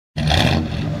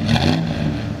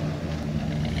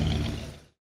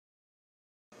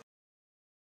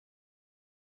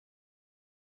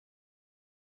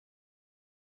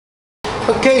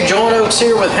Okay, John Oaks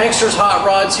here with Hankster's Hot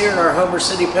Rods here in our Homer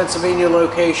City, Pennsylvania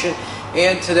location.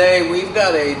 And today we've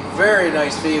got a very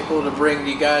nice vehicle to bring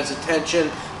to you guys' attention.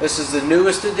 This is the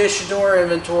newest addition to our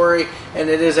inventory, and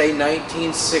it is a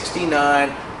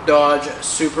 1969 Dodge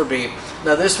Super Bee.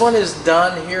 Now this one is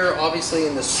done here obviously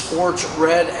in the Scorch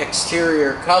red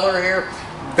exterior color here.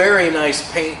 Very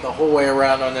nice paint the whole way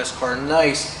around on this car.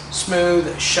 Nice,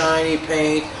 smooth, shiny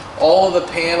paint. All of the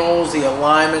panels, the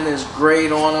alignment is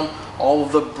great on them. All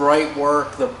of the bright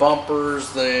work, the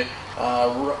bumpers, the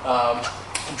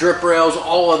drip rails,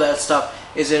 all of that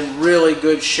stuff is in really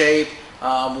good shape.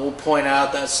 We'll point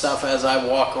out that stuff as I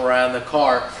walk around the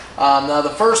car. Now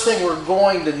the first thing we're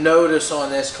going to notice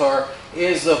on this car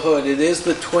is the hood. It is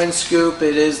the twin scoop.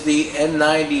 It is the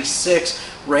N96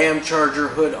 Ram Charger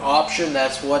hood option.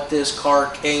 That's what this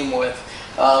car came with.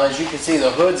 As you can see,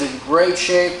 the hood's in great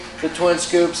shape. The twin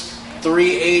scoops,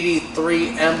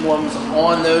 383 emblems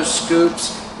on those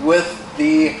scoops with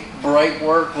the bright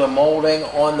work, the molding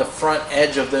on the front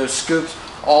edge of those scoops,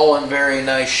 all in very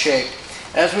nice shape.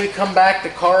 As we come back the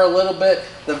car a little bit,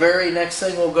 the very next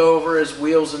thing we'll go over is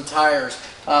wheels and tires.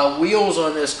 Wheels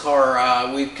on this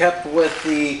car, we've kept with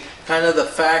the kind of the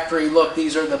factory look.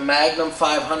 These are the Magnum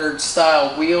 500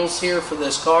 style wheels here for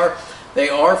this car. They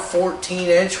are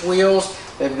 14-inch wheels.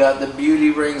 They've got the beauty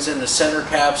rings in the center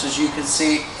caps, as you can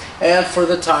see. And for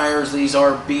the tires, these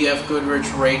are BF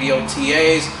Goodrich radial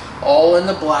TAs, all in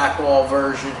the Blackwall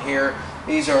version here.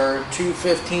 These are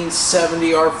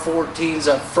 215/70 R14s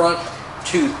up front,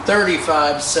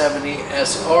 235/70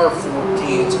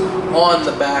 SR14s on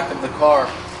the back of the car.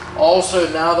 Also,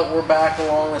 now that we're back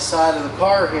along the side of the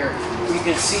car here, you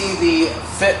can see the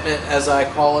fitment, as I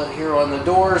call it, here on the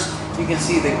doors. You can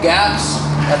see the gaps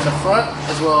at the front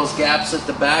as well as gaps at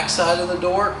the back side of the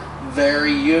door.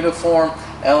 Very uniform.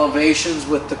 Elevations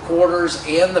with the quarters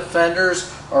and the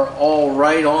fenders are all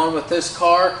right on with this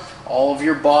car. All of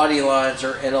your body lines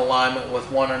are in alignment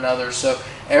with one another, so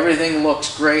everything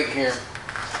looks great here.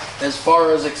 As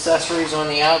far as accessories on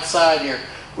the outside here,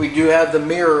 we do have the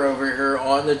mirror over here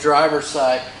on the driver's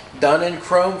side, done in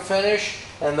chrome finish,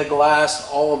 and the glass,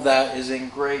 all of that is in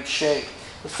great shape.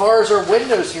 As far as our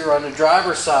windows here on the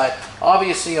driver's side,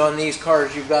 obviously on these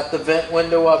cars you've got the vent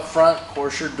window up front, of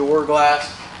course your door glass,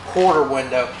 quarter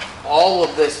window. All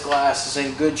of this glass is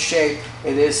in good shape.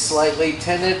 It is slightly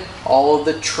tinted. All of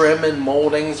the trim and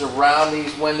moldings around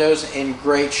these windows in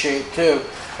great shape too.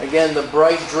 Again, the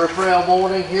bright drip rail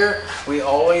molding here, we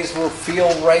always will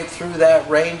feel right through that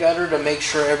rain gutter to make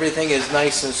sure everything is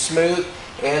nice and smooth,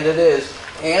 and it is.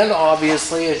 And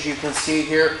obviously, as you can see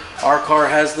here, our car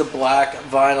has the black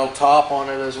vinyl top on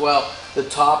it as well. The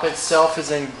top itself is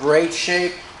in great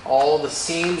shape. All the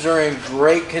seams are in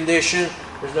great condition.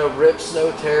 There's no rips,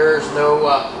 no tears,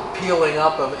 no peeling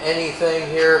up of anything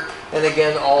here. And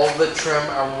again, all the trim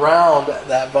around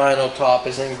that vinyl top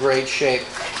is in great shape.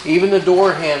 Even the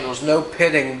door handles, no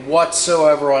pitting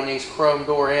whatsoever on these chrome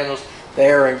door handles.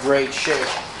 They are in great shape.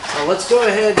 Now let's go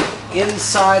ahead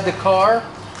inside the car.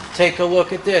 Take a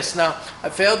look at this. Now, I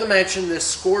failed to mention this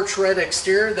Scorch red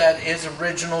exterior that is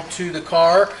original to the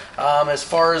car. As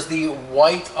far as the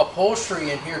white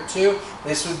upholstery in here too,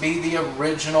 this would be the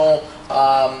original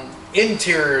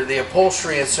interior, the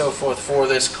upholstery and so forth for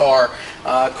this car.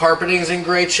 Carpeting's in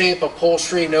great shape,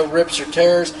 upholstery, no rips or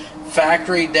tears,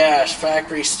 factory dash,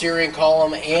 factory steering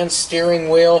column and steering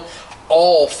wheel,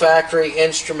 all factory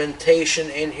instrumentation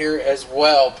in here as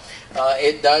well.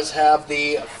 It does have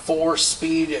the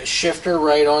 4-speed shifter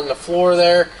right on the floor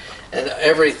there, and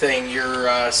everything,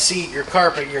 your seat, your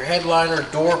carpet, your headliner,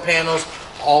 door panels,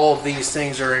 all of these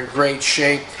things are in great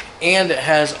shape, and it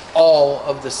has all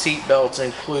of the seat belts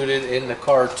included in the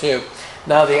car too.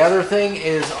 Now the other thing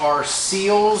is our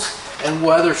seals and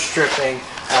weather stripping.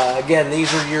 Again,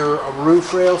 these are your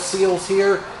roof rail seals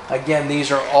here. Again,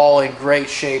 these are all in great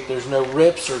shape. There's no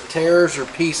rips or tears or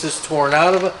pieces torn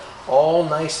out of it. All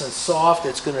nice and soft.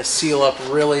 It's going to seal up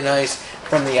really nice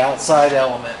from the outside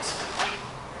elements.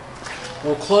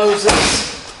 We'll close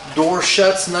this. Door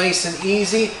shuts nice and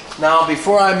easy. Now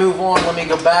before I move on, let me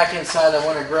go back inside. I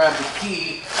want to grab the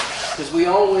key because we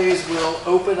always will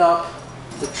open up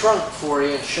the trunk for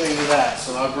you and show you that.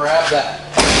 So I'll grab that.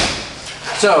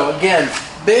 So again,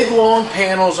 big long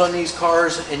panels on these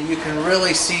cars, and you can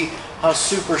really see how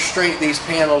super straight these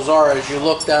panels are as you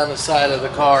look down the side of the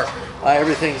car.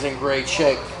 Everything's in great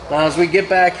shape. Now as we get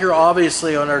back here,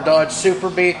 obviously on our Dodge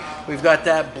Super Bee, we've got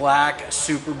that black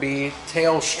Super Bee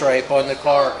tail stripe on the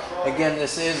car. Again,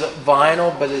 this is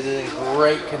vinyl, but it is in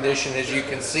great condition, as you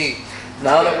can see.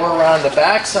 Now that we're around the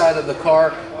back side of the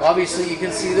car, obviously you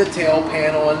can see the tail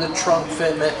panel and the trunk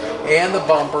fitment and the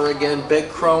bumper. Again, big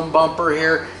chrome bumper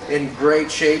here in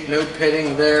great shape, no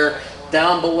pitting there.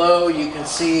 Down below you can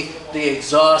see the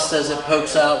exhaust as it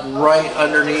pokes out right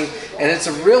underneath, and it's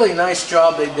a really nice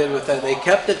job they did with that. They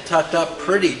kept it tucked up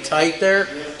pretty tight there,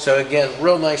 so again,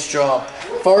 real nice job.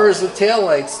 As far as the tail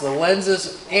lights, the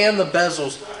lenses and the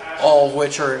bezels, all of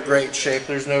which are in great shape.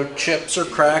 There's no chips or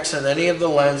cracks in any of the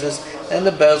lenses, and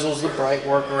the bezels, the bright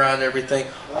work around everything,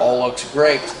 all looks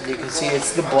great. You can see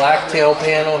it's the black tail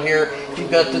panel here.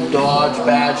 You've got the Dodge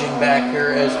badging back here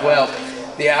as well.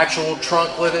 The actual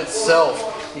trunk lid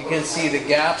itself, you can see the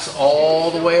gaps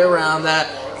all the way around that,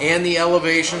 and the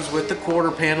elevations with the quarter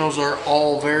panels are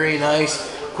all very nice.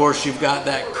 Of course, you've got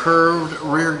that curved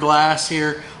rear glass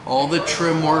here. All the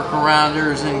trim work around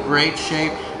there is in great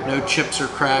shape. No chips or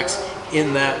cracks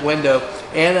in that window.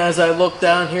 And as I look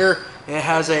down here, it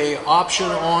has a option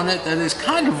on it that is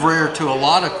kind of rare to a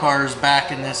lot of cars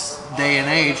back in this day and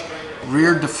age.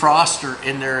 Rear defroster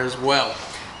in there as well.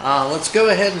 Let's go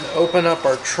ahead and open up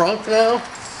our trunk now.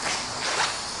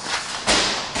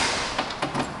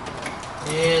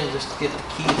 And just get the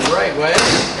key the right way.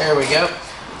 There we go.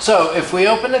 So if we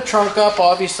open the trunk up,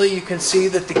 obviously you can see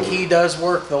that the key does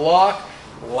work the lock.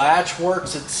 Latch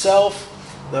works itself.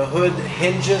 The hood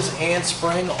hinges and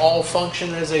spring all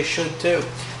function as they should too.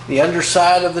 The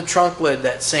underside of the trunk lid,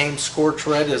 that same scorch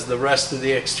red as the rest of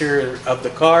the exterior of the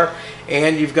car.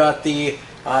 And you've got the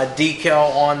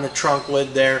decal on the trunk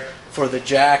lid there for the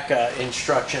jack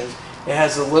instructions. It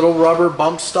has the little rubber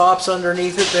bump stops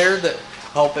underneath it there that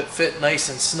help it fit nice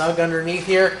and snug underneath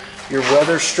here. Your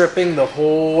weather stripping the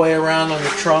whole way around on the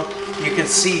trunk. You can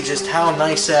see just how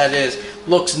nice that is.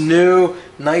 Looks new,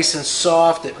 nice and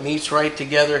soft. It meets right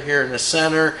together here in the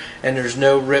center, and there's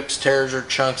no rips, tears, or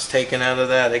chunks taken out of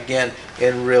that. Again,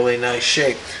 in really nice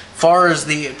shape. Far as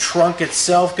the trunk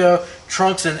itself go,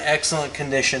 trunk's in excellent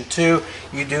condition too.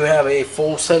 You do have a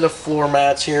full set of floor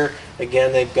mats here.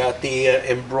 Again, they've got the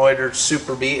embroidered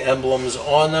Super B emblems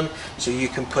on them, so you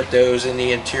can put those in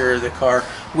the interior of the car.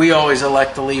 We always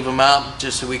elect to leave them out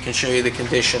just so we can show you the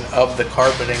condition of the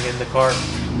carpeting in the car.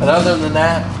 But other than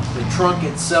that, the trunk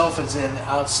itself is in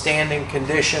outstanding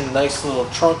condition. Nice little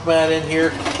trunk mat in here.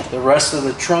 The rest of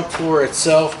the trunk floor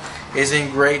itself is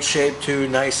in great shape too,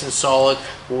 nice and solid.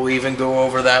 We'll even go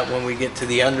over that when we get to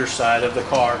the underside of the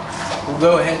car. We'll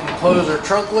go ahead and close our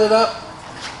trunk lid up.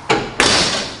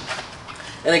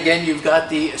 And again, you've got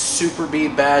the Super B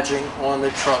badging on the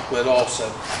trunk lid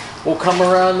also. We'll come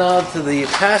around now to the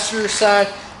passenger side.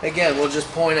 Again, we'll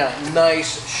just point out nice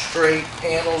straight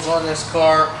panels on this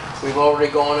car. We've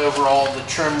already gone over all the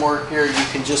trim work here. You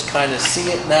can just kind of see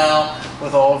it now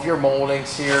with all of your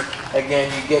moldings here.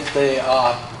 Again, you get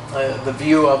the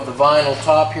view of the vinyl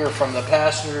top here from the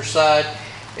passenger side.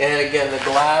 And again, the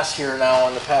glass here now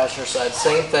on the passenger side,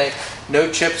 same thing. No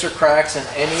chips or cracks in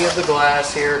any of the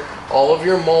glass here. All of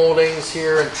your moldings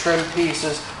here and trim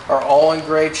pieces are all in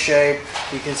great shape.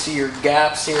 You can see your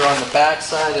gaps here on the back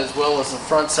side as well as the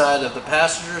front side of the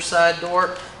passenger side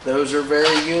door. Those are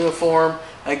very uniform.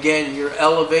 Again, your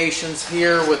elevations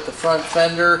here with the front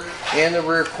fender and the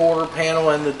rear quarter panel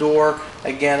and the door,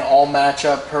 again, all match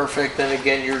up perfect. And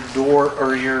again, your door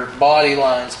or your body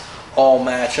lines all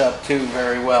match up too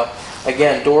very well.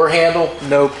 Again, door handle,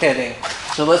 no pitting.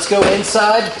 So let's go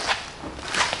inside,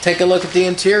 take a look at the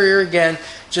interior again,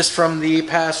 just from the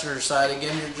passenger side.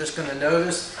 Again, you're just going to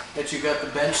notice that you've got the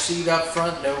bench seat up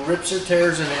front, no rips or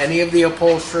tears in any of the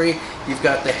upholstery. You've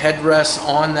got the headrests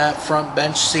on that front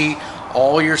bench seat.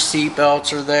 All your seat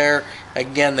belts are there.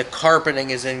 Again, the carpeting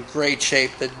is in great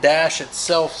shape. The dash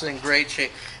itself is in great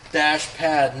shape. Dash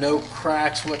pad, no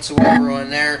cracks whatsoever on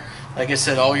there. Like I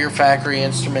said, all your factory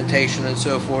instrumentation and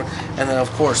so forth. And then, of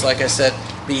course, like I said,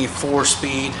 the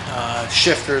 4-speed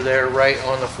shifter there right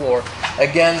on the floor.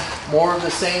 Again, more of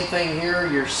the same thing here.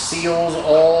 Your seals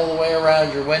all the way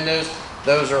around your windows.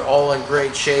 Those are all in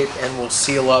great shape and will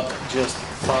seal up just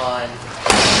fine.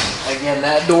 Again,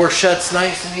 that door shuts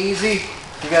nice and easy.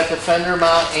 You got the fender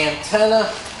mount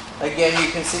antenna. Again, you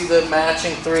can see the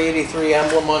matching 383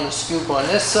 emblem on the scoop on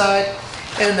this side.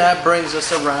 And that brings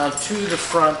us around to the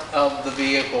front of the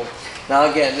vehicle.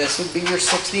 Now again, this would be your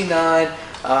 69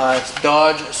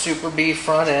 Dodge Super B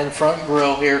front end, front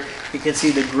grille here. You can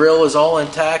see the grille is all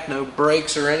intact, no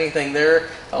brakes or anything there.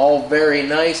 All very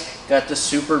nice. Got the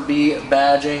Super B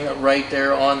badging right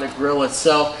there on the grille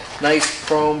itself. Nice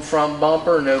chrome front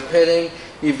bumper, no pitting.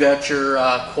 You've got your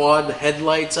quad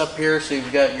headlights up here, so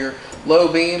you've got your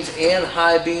low beams and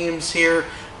high beams here.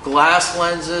 Glass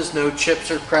lenses, no chips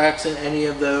or cracks in any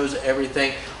of those,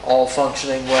 everything all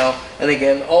functioning well. And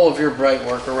again, all of your bright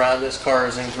work around this car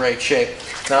is in great shape.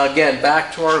 Now again,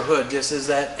 back to our hood. This is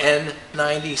that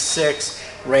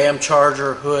N96 Ram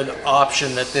Charger hood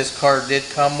option that this car did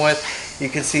come with. You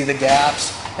can see the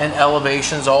gaps and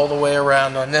elevations all the way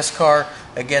around on this car.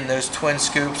 Again, those twin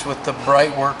scoops with the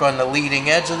bright work on the leading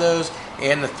edge of those,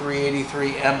 and the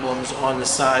 383 emblems on the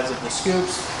sides of the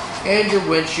scoops. And your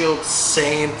windshield,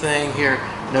 same thing here.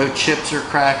 No chips or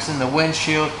cracks in the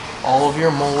windshield. All of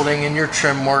your molding and your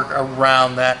trim work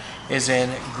around that is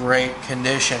in great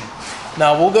condition.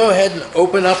 Now we'll go ahead and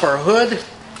open up our hood.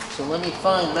 So let me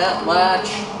find that latch.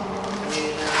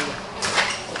 And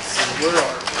let's see, where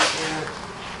are we here?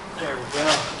 There we go.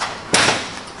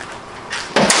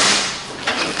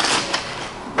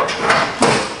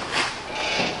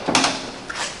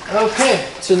 Okay,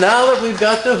 so now that we've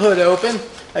got the hood open,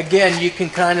 again, you can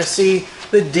kind of see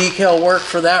the decal work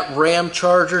for that Ram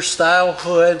Charger style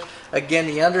hood. Again,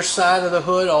 the underside of the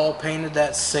hood all painted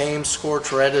that same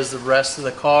scorch red as the rest of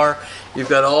the car. You've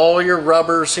got all your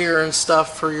rubbers here and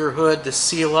stuff for your hood to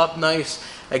seal up nice.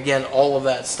 Again, all of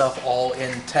that stuff all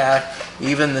intact.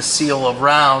 Even the seal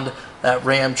around that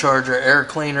Ram Charger air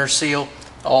cleaner seal,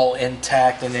 all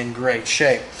intact and in great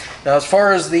shape. Now, as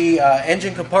far as the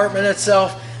engine compartment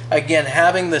itself, again,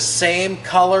 having the same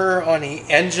color on the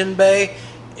engine bay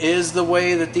is the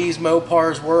way that these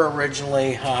Mopars were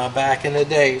originally back in the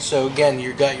day. So again,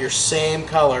 you got your same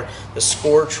color, the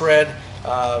scorch red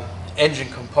engine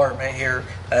compartment here.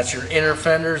 That's your inner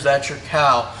fenders, that's your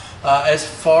cowl. As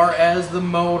far as the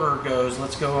motor goes,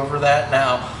 let's go over that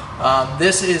now.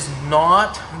 This is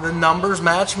not the numbers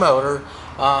match motor.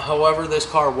 However, this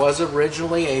car was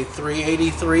originally a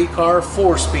 383 car,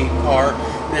 4-speed car.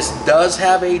 This does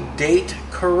have a date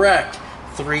correct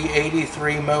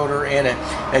 383 motor in it.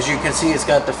 As you can see, it's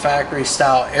got the factory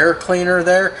style air cleaner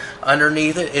there.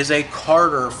 Underneath it is a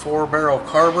Carter 4-barrel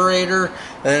carburetor.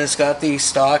 And then it's got the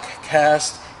stock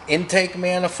cast intake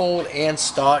manifold and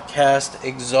stock cast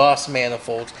exhaust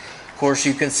manifolds. Of course,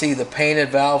 you can see the painted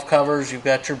valve covers. You've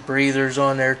got your breathers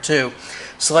on there too.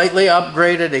 Slightly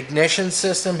upgraded ignition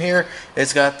system here.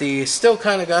 It's got the, still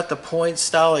kind of got the point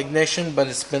style ignition, but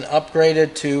it's been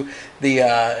upgraded to the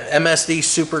MSD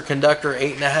superconductor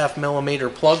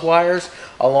 8.5mm plug wires,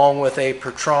 along with a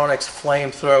Petronix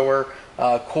Flamethrower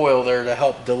coil there to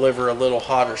help deliver a little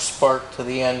hotter spark to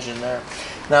the engine there.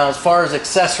 Now, as far as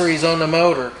accessories on the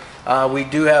motor, we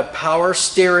do have power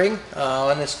steering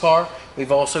on this car.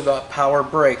 We've also got power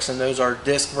brakes, and those are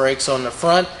disc brakes on the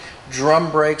front, drum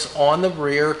brakes on the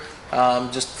rear,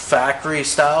 just factory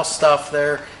style stuff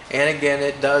there. And again,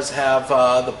 it does have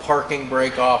the parking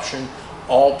brake option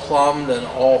all plumbed and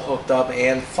all hooked up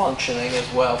and functioning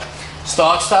as well.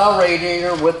 Stock style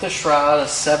radiator with the shroud, a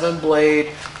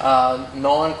 7-blade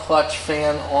non-clutch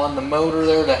fan on the motor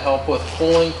there to help with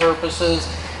cooling purposes.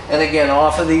 And again,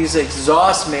 off of these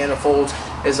exhaust manifolds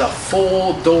is a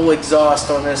full dual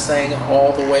exhaust on this thing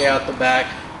all the way out the back,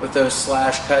 with those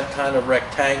slash cut kind of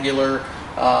rectangular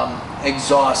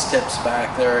exhaust tips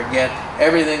back there. Again,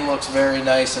 everything looks very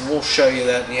nice, and we'll show you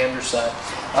that in the underside.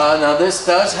 Now, this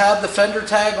does have the fender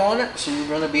tag on it, so you're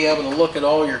going to be able to look at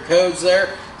all your codes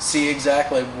there, see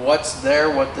exactly what's there,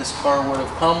 what this car would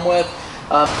have come with.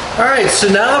 Alright, so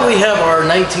now that we have our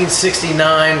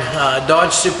 1969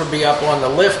 Dodge Super Bee up on the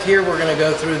lift here, we're going to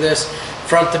go through this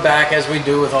front to back as we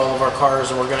do with all of our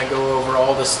cars, and we're going to go over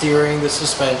all the steering, the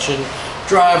suspension,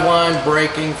 driveline,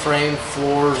 braking, frame,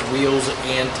 floors, wheels,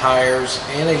 and tires,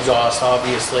 and exhaust,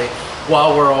 obviously,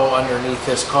 while we're all underneath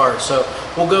this car. So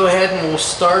we'll go ahead and we'll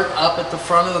start up at the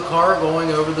front of the car,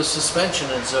 going over the suspension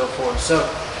and so forth. So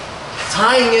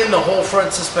tying in the whole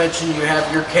front suspension, you have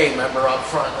your K-member up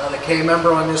front. Now, the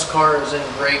K-member on this car is in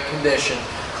great condition.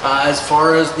 As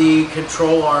far as the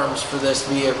control arms for this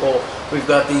vehicle, we've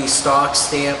got the stock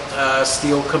stamped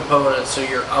steel components. So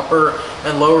your upper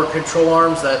and lower control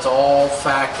arms, that's all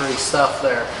factory stuff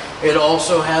there. It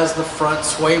also has the front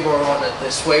sway bar on it. The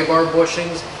sway bar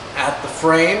bushings at the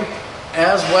frame,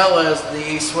 as well as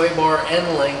the sway bar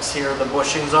end links here, the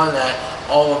bushings on that.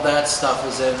 All of that stuff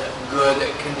is in good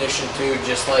condition too,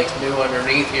 just like new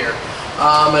underneath here.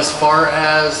 As far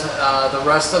as the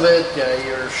rest of it,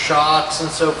 your shocks and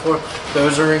so forth,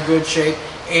 those are in good shape.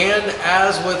 And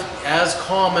as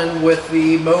common with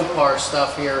the Mopar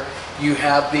stuff here, you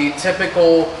have the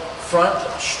typical front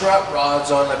strut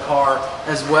rods on the car,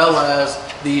 as well as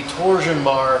the torsion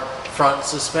bar front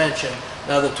suspension.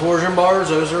 Now, the torsion bars,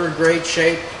 those are in great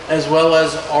shape, as well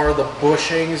as are the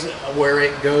bushings where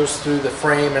it goes through the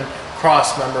frame and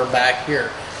cross member back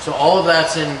here. So all of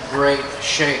that's in great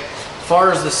shape. As far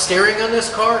as the steering on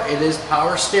this car, it is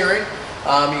power steering.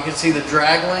 You can see the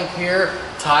drag link here.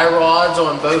 Tie rods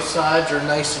on both sides are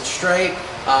nice and straight,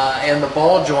 and the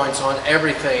ball joints on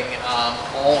everything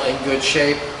all in good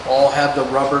shape. All have the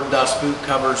rubber dust boot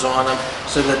covers on them,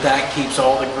 so that keeps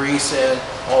all the grease and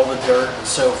all the dirt and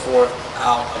so forth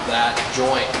out of that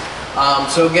joint.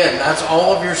 So again, that's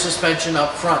all of your suspension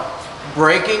up front.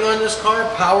 Braking on this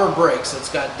car, power brakes. It's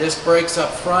got disc brakes up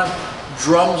front,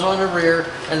 drums on the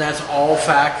rear, and that's all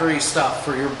factory stuff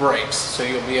for your brakes. So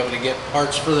you'll be able to get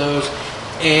parts for those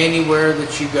anywhere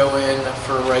that you go in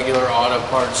for a regular auto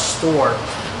parts store.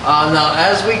 Now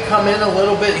as we come in a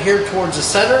little bit here towards the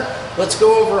center, let's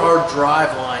go over our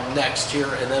drive line next here,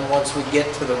 and then once we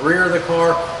get to the rear of the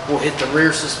car, we'll hit the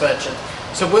rear suspension.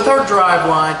 So with our drive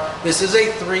line, this is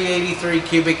a 383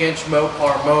 cubic inch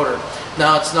Mopar motor.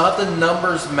 Now it's not the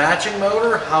numbers matching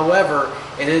motor, however,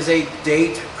 it is a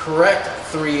date correct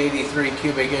 383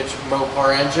 cubic inch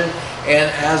Mopar engine, and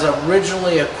as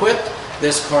originally equipped,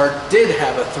 this car did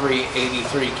have a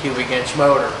 383 cubic inch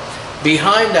motor.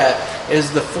 Behind that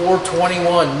is the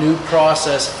 421 new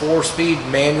process 4-speed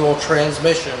manual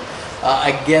transmission.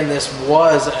 Again, this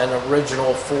was an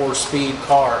original 4-speed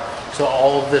car, so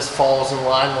all of this falls in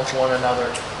line with one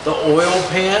another. The oil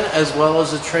pan as well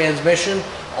as the transmission,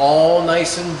 all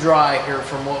nice and dry here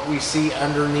from what we see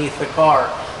underneath the car.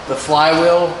 The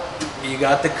flywheel, you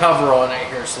got the cover on it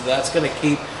here, so that's going to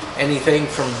keep anything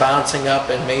from bouncing up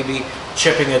and maybe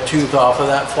chipping a tooth off of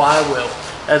that flywheel.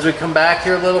 As we come back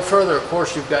here a little further, of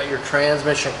course, you've got your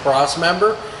transmission cross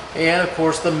member, and of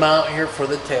course the mount here for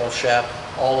the tail shaft,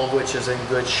 all of which is in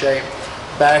good shape.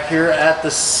 Back here at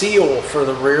the seal for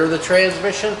the rear of the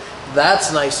transmission,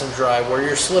 that's nice and dry where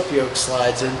your slip yoke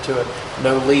slides into it.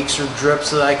 No leaks or drips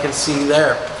that I can see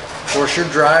there. Of course, your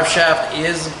drive shaft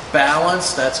is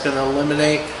balanced. That's going to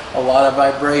eliminate a lot of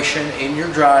vibration in your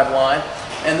drive line.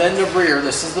 And then the rear,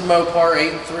 this is the Mopar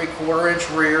 8 3/4 inch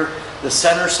rear. The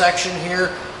center section here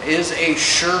is a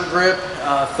Sure Grip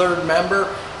third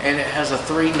member, and it has a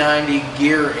 390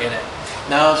 gear in it.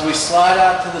 Now as we slide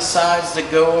out to the sides to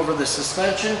go over the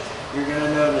suspension, you're going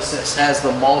to notice this has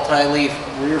the multi-leaf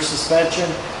rear suspension,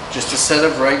 just a set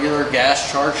of regular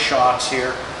gas charged shocks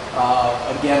here.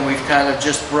 Again, we've kind of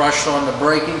just brushed on the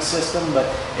braking system, but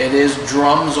it is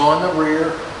drums on the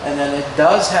rear, and then it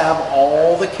does have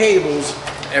all the cables.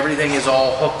 Everything is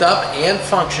all hooked up and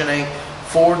functioning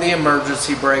for the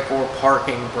emergency brake or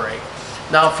parking brake.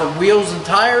 Now for wheels and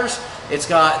tires, it's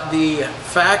got the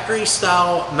factory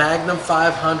style Magnum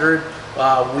 500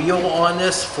 wheel on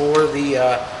this for the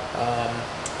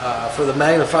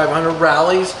Magnum 500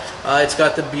 rallies. It's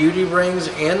got the beauty rings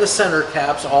and the center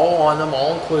caps all on them,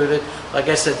 all included. Like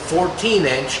I said, 14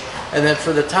 inch. And then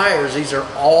for the tires, these are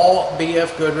all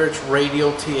BF Goodrich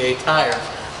radial TA tires.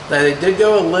 Now they did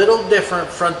go a little different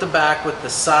front to back with the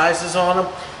sizes on them.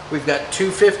 We've got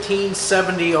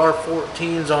 215/70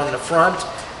 R14s on the front,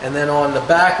 and then on the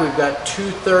back we've got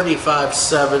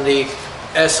 235/70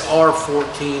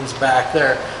 SR14s back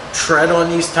there. Tread on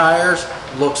these tires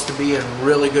looks to be in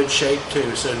really good shape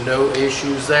too, so no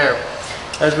issues there.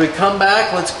 As we come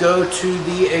back, let's go to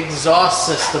the exhaust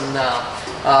system now.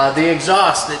 The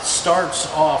exhaust, it starts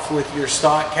off with your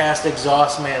stock cast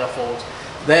exhaust manifolds,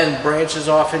 then branches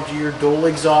off into your dual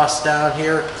exhaust down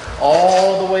here,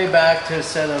 all the way back to a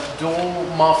set of dual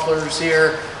mufflers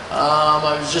here.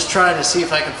 I was just trying to see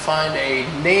if I could find a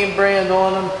name brand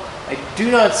on them. I do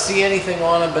not see anything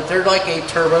on them, but they're like a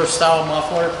turbo style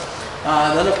muffler.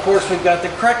 Then of course we've got the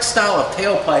correct style of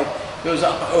tailpipe. Goes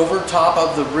up over top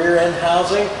of the rear end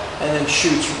housing and then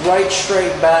shoots right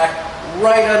straight back,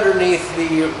 right underneath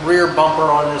the rear bumper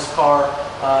on this car.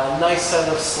 Nice set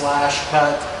of slash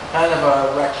cut, kind of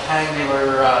a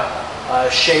rectangular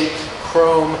shaped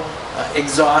chrome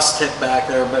exhaust tip back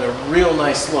there, but a real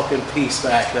nice looking piece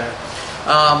back there.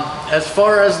 As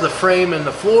far as the frame and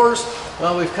the floors,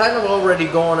 well, we've kind of already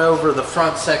gone over the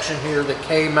front section here, the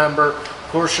K member. Of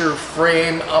course, your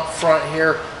frame up front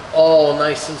here, all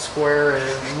nice and square and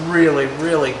in really,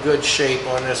 really good shape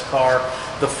on this car.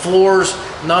 The floors,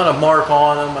 not a mark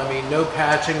on them. I mean, no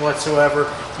patching whatsoever.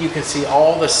 You can see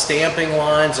all the stamping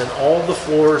lines and all the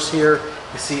floors here.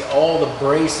 You see all the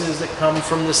braces that come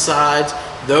from the sides.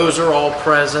 Those are all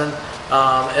present.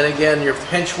 And again, your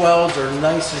pinch welds are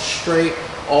nice and straight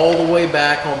all the way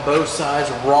back on both sides.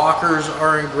 Rockers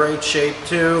are in great shape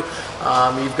too.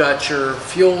 You've got your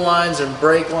fuel lines and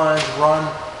brake lines run.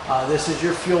 This is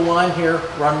your fuel line here,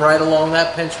 run right along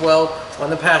that pinch weld on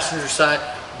the passenger side.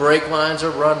 Brake lines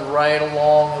are run right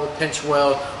along the pinch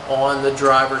weld on the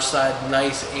driver's side,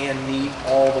 nice and neat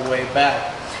all the way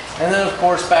back. And then of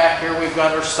course back here we've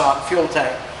got our stock fuel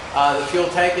tank. The fuel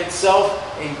tank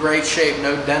itself in great shape,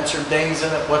 no dents or dings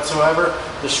in it whatsoever.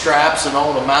 The straps and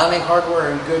all the mounting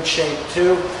hardware in good shape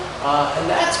too. And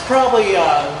that's probably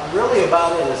really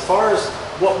about it as far as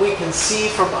what we can see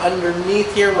from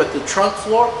underneath here with the trunk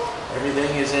floor.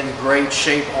 Everything is in great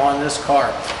shape on this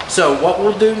car. So what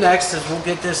we'll do next is we'll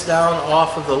get this down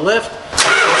off of the lift.